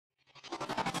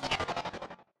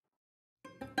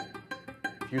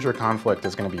User conflict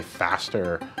is going to be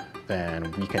faster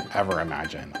than we can ever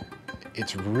imagine.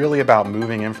 It's really about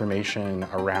moving information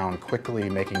around quickly,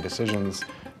 making decisions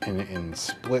in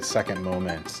split-second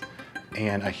moments,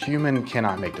 and a human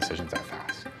cannot make decisions that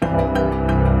fast.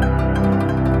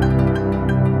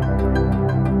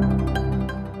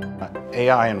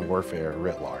 AI and warfare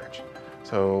writ large.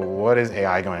 So what is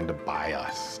AI going to buy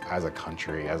us as a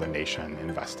country, as a nation,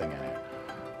 investing in it?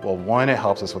 Well, one, it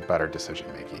helps us with better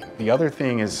decision making. The other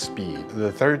thing is speed.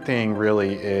 The third thing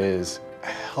really is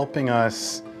helping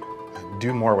us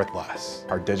do more with less.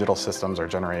 Our digital systems are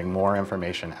generating more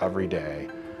information every day.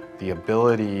 The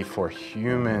ability for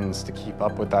humans to keep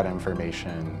up with that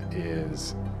information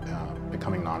is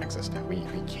becoming non-existent. We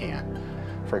can't.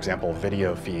 For example,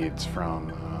 video feeds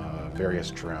from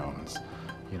various drones.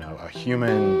 You know, a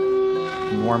human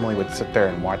normally would sit there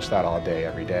and watch that all day,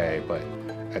 every day, but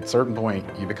at a certain point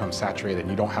you become saturated and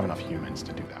you don't have enough humans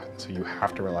to do that. So you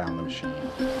have to rely on the machine.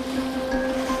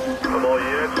 All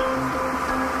units,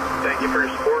 thank you for your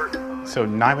support. So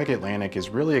NIWC Atlantic is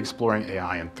really exploring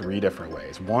AI in 3 different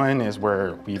ways. One is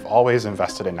where we've always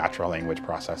invested in natural language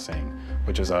processing,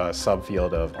 which is a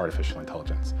subfield of artificial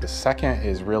intelligence. The second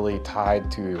is really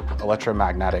tied to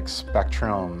electromagnetic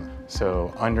spectrum,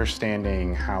 so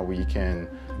understanding how we can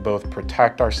both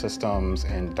protect our systems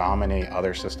and dominate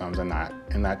other systems in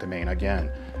that domain.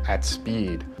 Again, at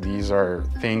speed, these are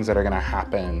things that are going to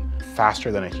happen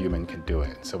faster than a human can do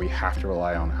it. So we have to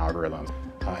rely on algorithms.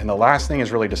 And the last thing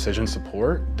is really decision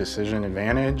support, decision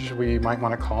advantage, we might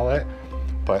want to call it.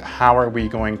 But how are we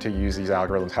going to use these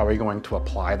algorithms? How are we going to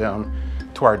apply them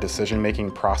to our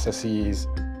decision-making processes?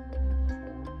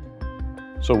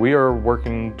 So we are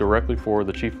working directly for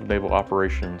the Chief of Naval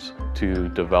Operations to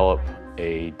develop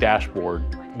a dashboard.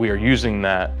 We are using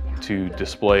that to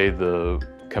display the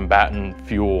combatant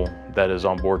fuel that is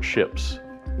on board ships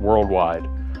worldwide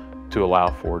to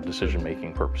allow for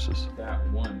decision-making purposes.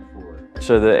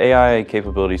 So the AI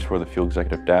capabilities for the Fuel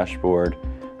Executive Dashboard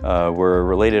were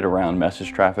related around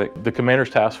message traffic. The Commander's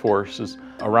Task Forces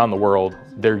around the world,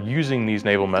 they're using these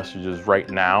naval messages right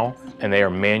now, and they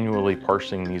are manually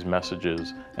parsing these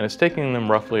messages, and it's taking them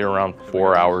roughly around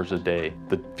 4 hours a day.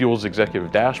 The Fuel's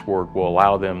Executive Dashboard will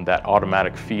allow them that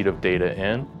automatic feed of data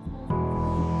in.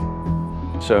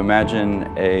 So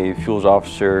imagine a fuels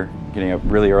officer getting up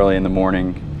really early in the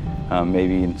morning,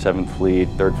 maybe in 7th Fleet,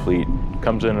 3rd Fleet.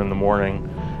 Comes in the morning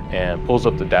and pulls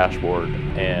up the dashboard,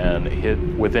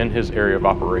 and within his area of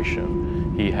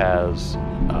operation, he has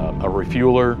a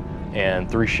refueler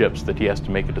and 3 ships that he has to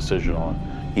make a decision on.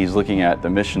 He's looking at the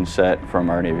mission set from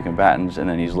our Navy combatants, and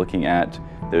then he's looking at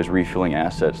those refueling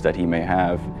assets that he may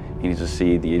have. He needs to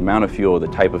see the amount of fuel, the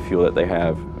type of fuel that they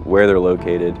have, where they're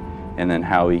located, and then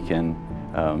how he can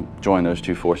join those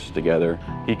 2 forces together.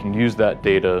 He can use that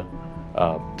data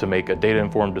to make a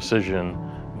data-informed decision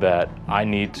that I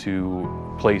need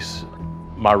to place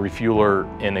my refueler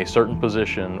in a certain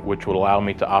position, which would allow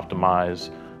me to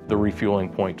optimize the refueling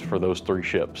points for those 3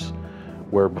 ships.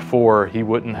 Where before he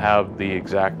wouldn't have the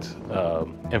exact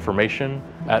information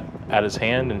at his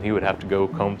hand, and he would have to go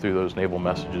comb through those naval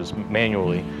messages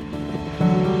manually.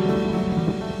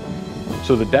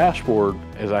 So the dashboard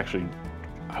is actually,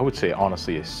 I would say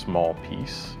honestly, a small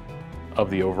piece of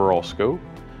the overall scope.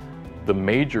 The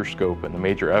major scope and the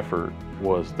major effort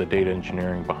was the data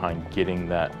engineering behind getting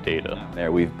that data.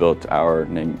 There we've built our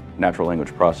natural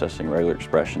language processing, regular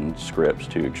expression scripts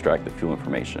to extract the fuel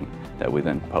information that we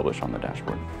then publish on the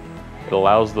dashboard. It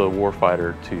allows the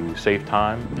warfighter to save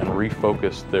time and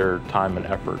refocus their time and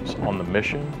efforts on the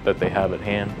mission that they have at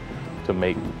hand to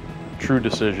make true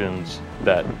decisions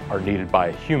that are needed by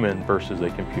a human versus a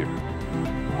computer.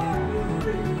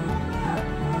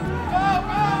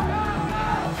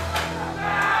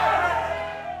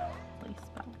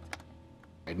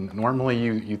 Normally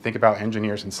you think about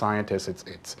engineers and scientists,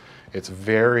 it's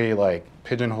very like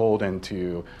pigeonholed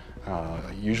into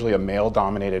usually a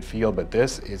male-dominated field, but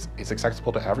it's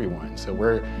accessible to everyone. So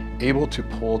we're able to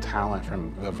pull talent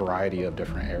from a variety of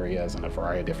different areas and a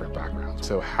variety of different backgrounds.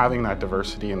 So having that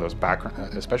diversity in those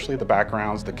backgrounds, especially the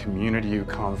backgrounds, the community you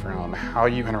come from, how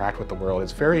you interact with the world,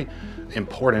 is very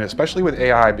important, especially with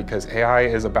AI, because AI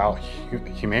is about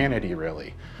humanity,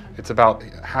 really. It's about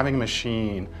having a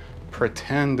machine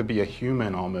pretend to be a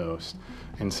human almost.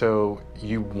 And so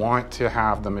you want to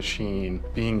have the machine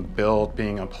being built,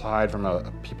 being applied from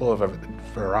people of a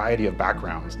variety of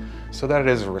backgrounds so that it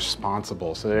is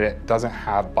responsible, so that it doesn't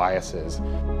have biases.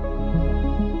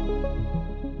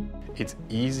 It's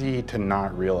easy to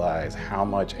not realize how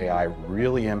much AI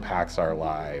really impacts our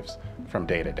lives from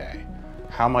day to day.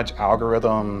 how much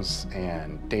algorithms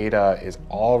and data is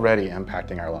already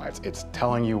impacting our lives. It's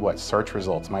telling you what search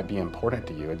results might be important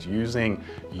to you. It's using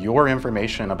your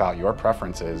information about your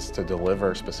preferences to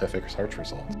deliver specific search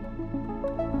results.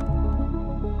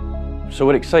 So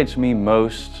what excites me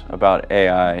most about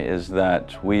AI is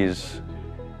that we as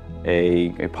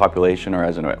a population or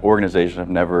as an organization have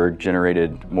never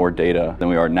generated more data than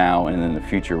we are now, and in the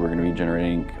future we're going to be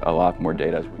generating a lot more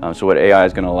data. So what AI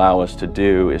is going to allow us to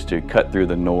do is to cut through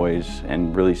the noise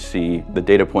and really see the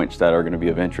data points that are going to be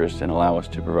of interest and allow us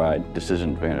to provide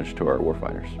decision advantage to our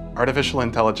warfighters. Artificial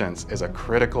intelligence is a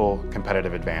critical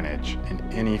competitive advantage in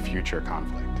any future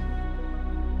conflict.